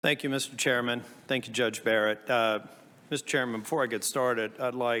Thank you, Mr. Chairman. Thank you, Judge Barrett. Mr. Chairman, before I get started,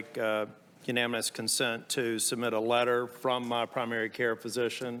 I'd like unanimous consent to submit a letter from my primary care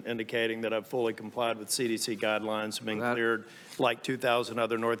physician indicating that I've fully complied with CDC guidelines and been cleared like 2,000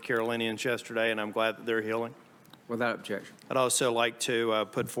 other North Carolinians yesterday, and I'm glad that they're healing. Without objection. I'd also like to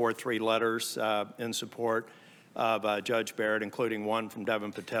put forth 3 letters in support of Judge Barrett, including one from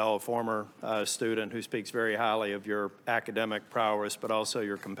Devin Patel, a former student who speaks very highly of your academic prowess, but also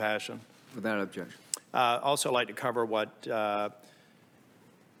your compassion. Without objection. Also like to cover what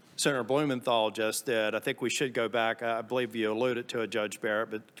Senator Blumenthal just did. I think we should go back. I believe you alluded to it, Judge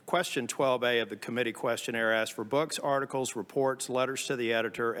Barrett, but question 12A of the committee questionnaire asks for books, articles, reports, letters to the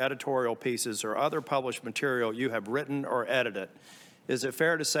editor, editorial pieces, or other published material you have written or edited. Is it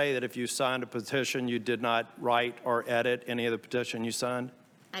fair to say that if you signed a petition, you did not write or edit any of the petition you signed?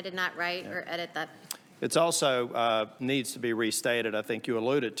 I did not write or edit that. It's also needs to be restated. I think you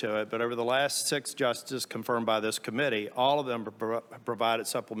alluded to it, but over the last 6 justices confirmed by this committee, all of them provided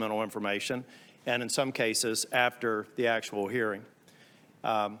supplemental information, and in some cases after the actual hearing.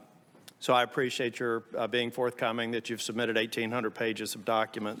 So I appreciate your being forthcoming, that you've submitted 1,800 pages of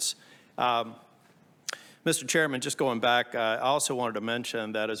documents. Mr. Chairman, just going back, I also wanted to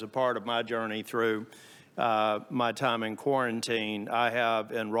mention that as a part of my journey through my time in quarantine, I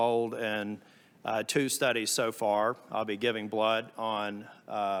have enrolled in 2 studies so far. I'll be giving blood on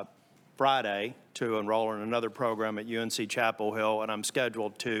Friday to enroll in another program at UNC Chapel Hill, and I'm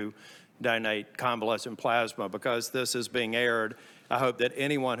scheduled to donate convalescent plasma. Because this is being aired, I hope that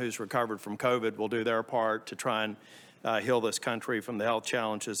anyone who's recovered from COVID will do their part to try and heal this country from the health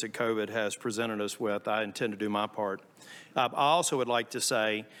challenges that COVID has presented us with. I intend to do my part. I also would like to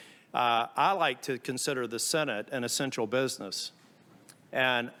say, I like to consider the Senate an essential business.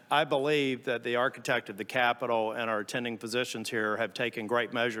 And I believe that the architect of the Capitol and our attending physicians here have taken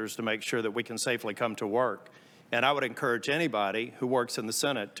great measures to make sure that we can safely come to work. And I would encourage anybody who works in the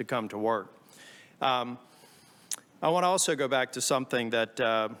Senate to come to work. I want to also go back to something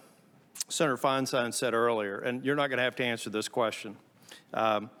that Senator Feinstein said earlier, and you're not going to have to answer this question.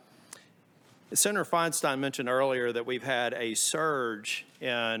 Senator Feinstein mentioned earlier that we've had a surge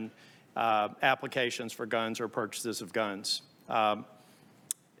in applications for guns or purchases of guns.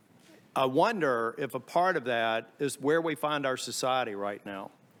 I wonder if a part of that is where we find our society right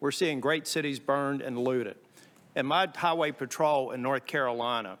now. We're seeing great cities burned and looted. In my highway patrol in North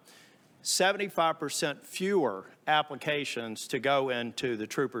Carolina, 75% fewer applications to go into the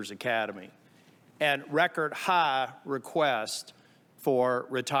Troopers Academy and record high requests for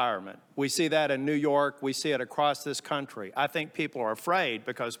retirement. We see that in New York. We see it across this country. I think people are afraid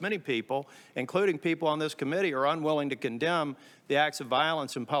because many people, including people on this committee, are unwilling to condemn the acts of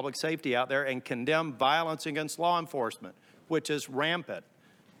violence in public safety out there and condemn violence against law enforcement, which is rampant.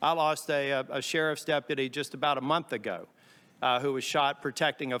 I lost a sheriff's deputy just about a month ago who was shot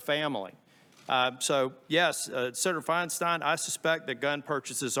protecting a family. So yes, Senator Feinstein, I suspect that gun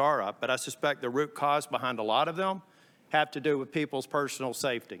purchases are up, but I suspect the root cause behind a lot of them have to do with people's personal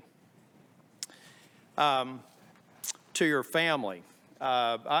safety. To your family,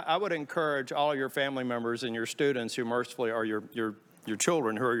 I would encourage all your family members and your students who mercifully are your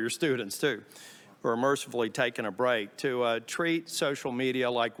children who are your students too, who are mercifully taking a break, to treat social media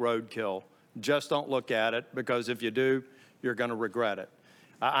like roadkill. Just don't look at it, because if you do, you're going to regret it.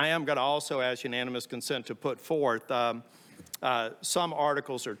 I am going to also ask unanimous consent to put forth some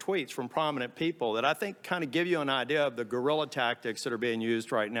articles or tweets from prominent people that I think kind of give you an idea of the guerrilla tactics that are being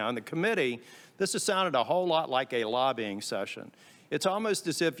used right now. In the committee, this has sounded a whole lot like a lobbying session. It's almost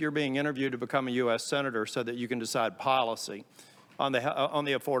as if you're being interviewed to become a U.S. Senator so that you can decide policy on the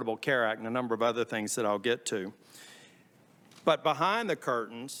Affordable Care Act and a number of other things that I'll get to. But behind the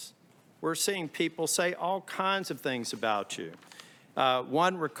curtains, we're seeing people say all kinds of things about you.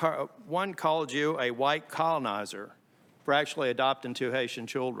 One called you a white colonizer for actually adopting 2 Haitian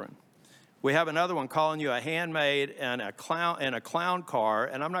children. We have another one calling you a handmaid and a clown car,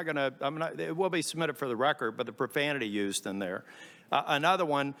 and it will be submitted for the record, but the profanity used in there. Another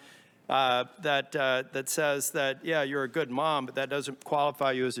one that says that, yeah, you're a good mom, but that doesn't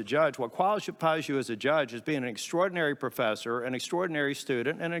qualify you as a judge. What qualifies you as a judge is being an extraordinary professor, an extraordinary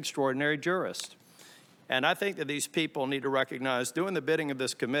student, and an extraordinary jurist. And I think that these people need to recognize doing the bidding of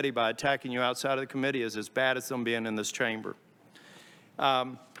this committee by attacking you outside of the committee is as bad as them being in this chamber.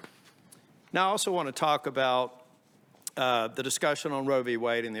 Now, I also want to talk about the discussion on Roe v.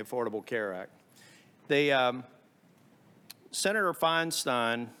 Wade and the Affordable Care Act. Senator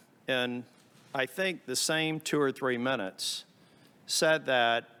Feinstein, in I think the same 2 or 3 minutes, said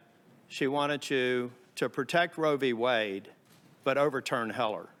that she wanted you to protect Roe v. Wade but overturn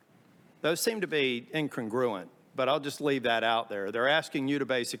Heller. Those seem to be incongruent, but I'll just leave that out there. They're asking you to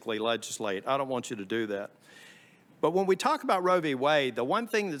basically legislate. I don't want you to do that. But when we talk about Roe v. Wade, the one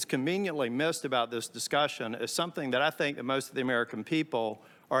thing that's conveniently missed about this discussion is something that I think that most of the American people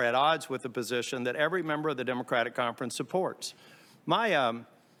are at odds with the position that every member of the Democratic Conference supports. My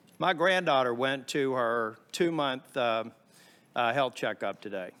granddaughter went to her 2-month health checkup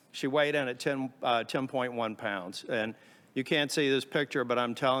today. She weighed in at 10.1 pounds. And you can't see this picture, but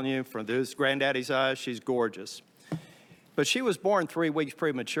I'm telling you, from this granddaddy's eyes, she's gorgeous. But she was born 3 weeks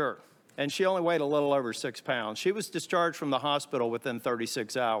premature, and she only weighed a little over 6 pounds. She was discharged from the hospital within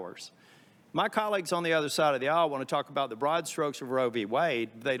 36 hours. My colleagues on the other side of the aisle want to talk about the broad strokes of Roe v. Wade.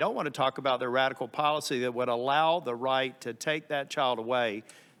 They don't want to talk about their radical policy that would allow the right to take that child away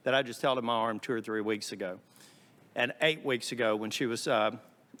that I just held in my arm 2 or 3 weeks ago, and 8 weeks ago when she was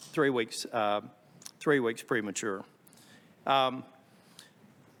 3 weeks premature.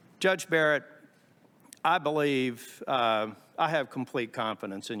 Judge Barrett, I believe I have complete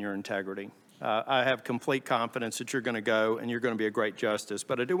confidence in your integrity. I have complete confidence that you're going to go and you're going to be a great justice.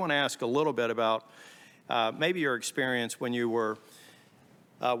 But I do want to ask a little bit about maybe your experience when you were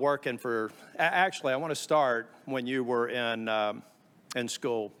working for, actually, I want to start when you were in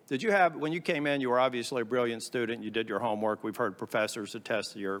school. Did you have, when you came in, you were obviously a brilliant student. You did your homework. We've heard professors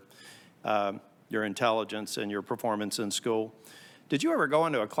attest to your intelligence and your performance in school. Did you ever go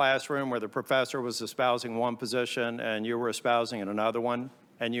into a classroom where the professor was espousing one position and you were espousing another one,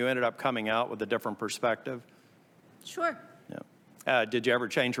 and you ended up coming out with a different perspective? Sure. Yeah. Did you ever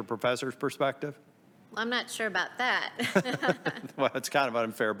change your professor's perspective? I'm not sure about that. Well, it's kind of an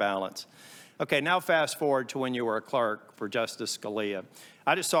unfair balance. Okay, now fast forward to when you were a clerk for Justice Scalia.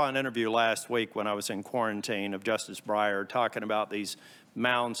 I just saw an interview last week when I was in quarantine of Justice Breyer talking about these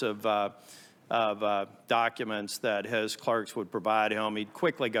mounds of documents that his clerks would provide him. He'd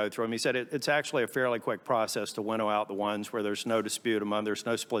quickly go through them. He said it's actually a fairly quick process to winnow out the ones where there's no dispute among, there's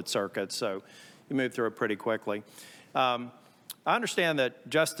no split circuits, so you move through it pretty quickly. I understand that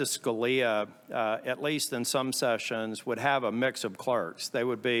Justice Scalia, at least in some sessions, would have a mix of clerks. They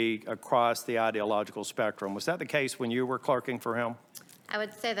would be across the ideological spectrum. Was that the case when you were clerking for him? I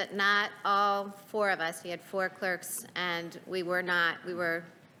would say that not all 4 of us, he had 4 clerks, and we were not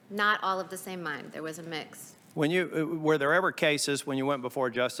all of the same mind. There was a mix. Were there ever cases when you went before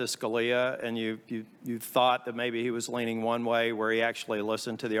Justice Scalia and you thought that maybe he was leaning one way where he actually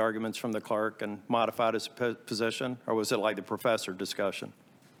listened to the arguments from the clerk and modified his position? Or was it like the professor discussion?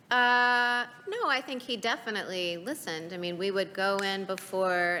 No, I think he definitely listened. I mean, we would go in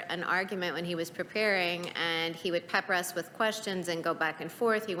before an argument when he was preparing, and he would pepper us with questions and go back and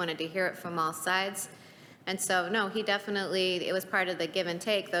forth. He wanted to hear it from all sides. And so, no, he definitely, it was part of the give and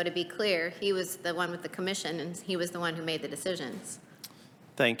take, though, to be clear, he was the one with the commission, and he was the one who made the decisions.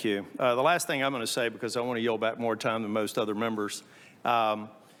 Thank you. The last thing I'm going to say, because I want to yield back more time than most other members,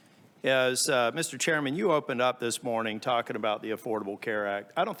 is, Mr. Chairman, you opened up this morning talking about the Affordable Care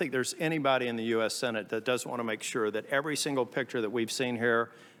Act. I don't think there's anybody in the U.S. Senate that doesn't want to make sure that every single picture that we've seen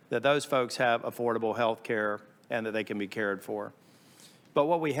here, that those folks have affordable health care and that they can be cared for. But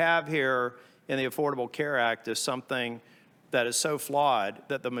what we have here in the Affordable Care Act is something that is so flawed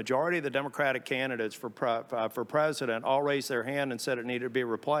that the majority of the Democratic candidates for president all raised their hand and said it needed to be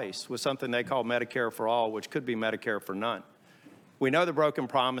replaced with something they call Medicare for All, which could be Medicare for none. We know the broken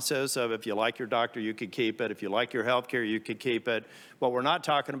promises of if you like your doctor, you could keep it. If you like your health care, you could keep it. What we're not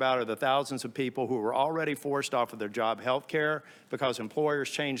talking about are the thousands of people who were already forced off of their job health care because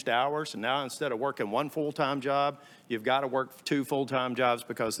employers changed hours, and now instead of working 1 full-time job, you've got to work 2 full-time jobs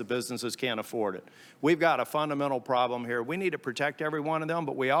because the businesses can't afford it. We've got a fundamental problem here. We need to protect every one of them,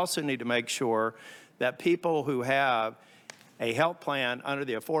 but we also need to make sure that people who have a health plan under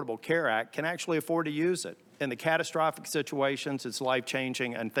the Affordable Care Act can actually afford to use it. In the catastrophic situations, it's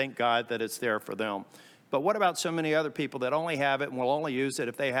life-changing, and thank God that it's there for them. But what about so many other people that only have it and will only use it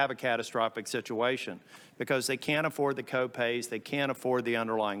if they have a catastrophic situation because they can't afford the co-pays, they can't afford the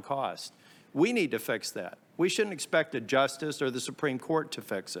underlying cost? We need to fix that. We shouldn't expect a justice or the Supreme Court to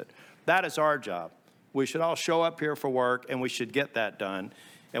fix it. That is our job. We should all show up here for work, and we should get that done.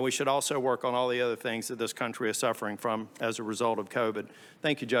 And we should also work on all the other things that this country is suffering from as a result of COVID.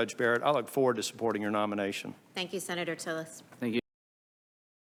 Thank you, Judge Barrett. I look forward to supporting your nomination. Thank you, Senator Tillis. Thank you.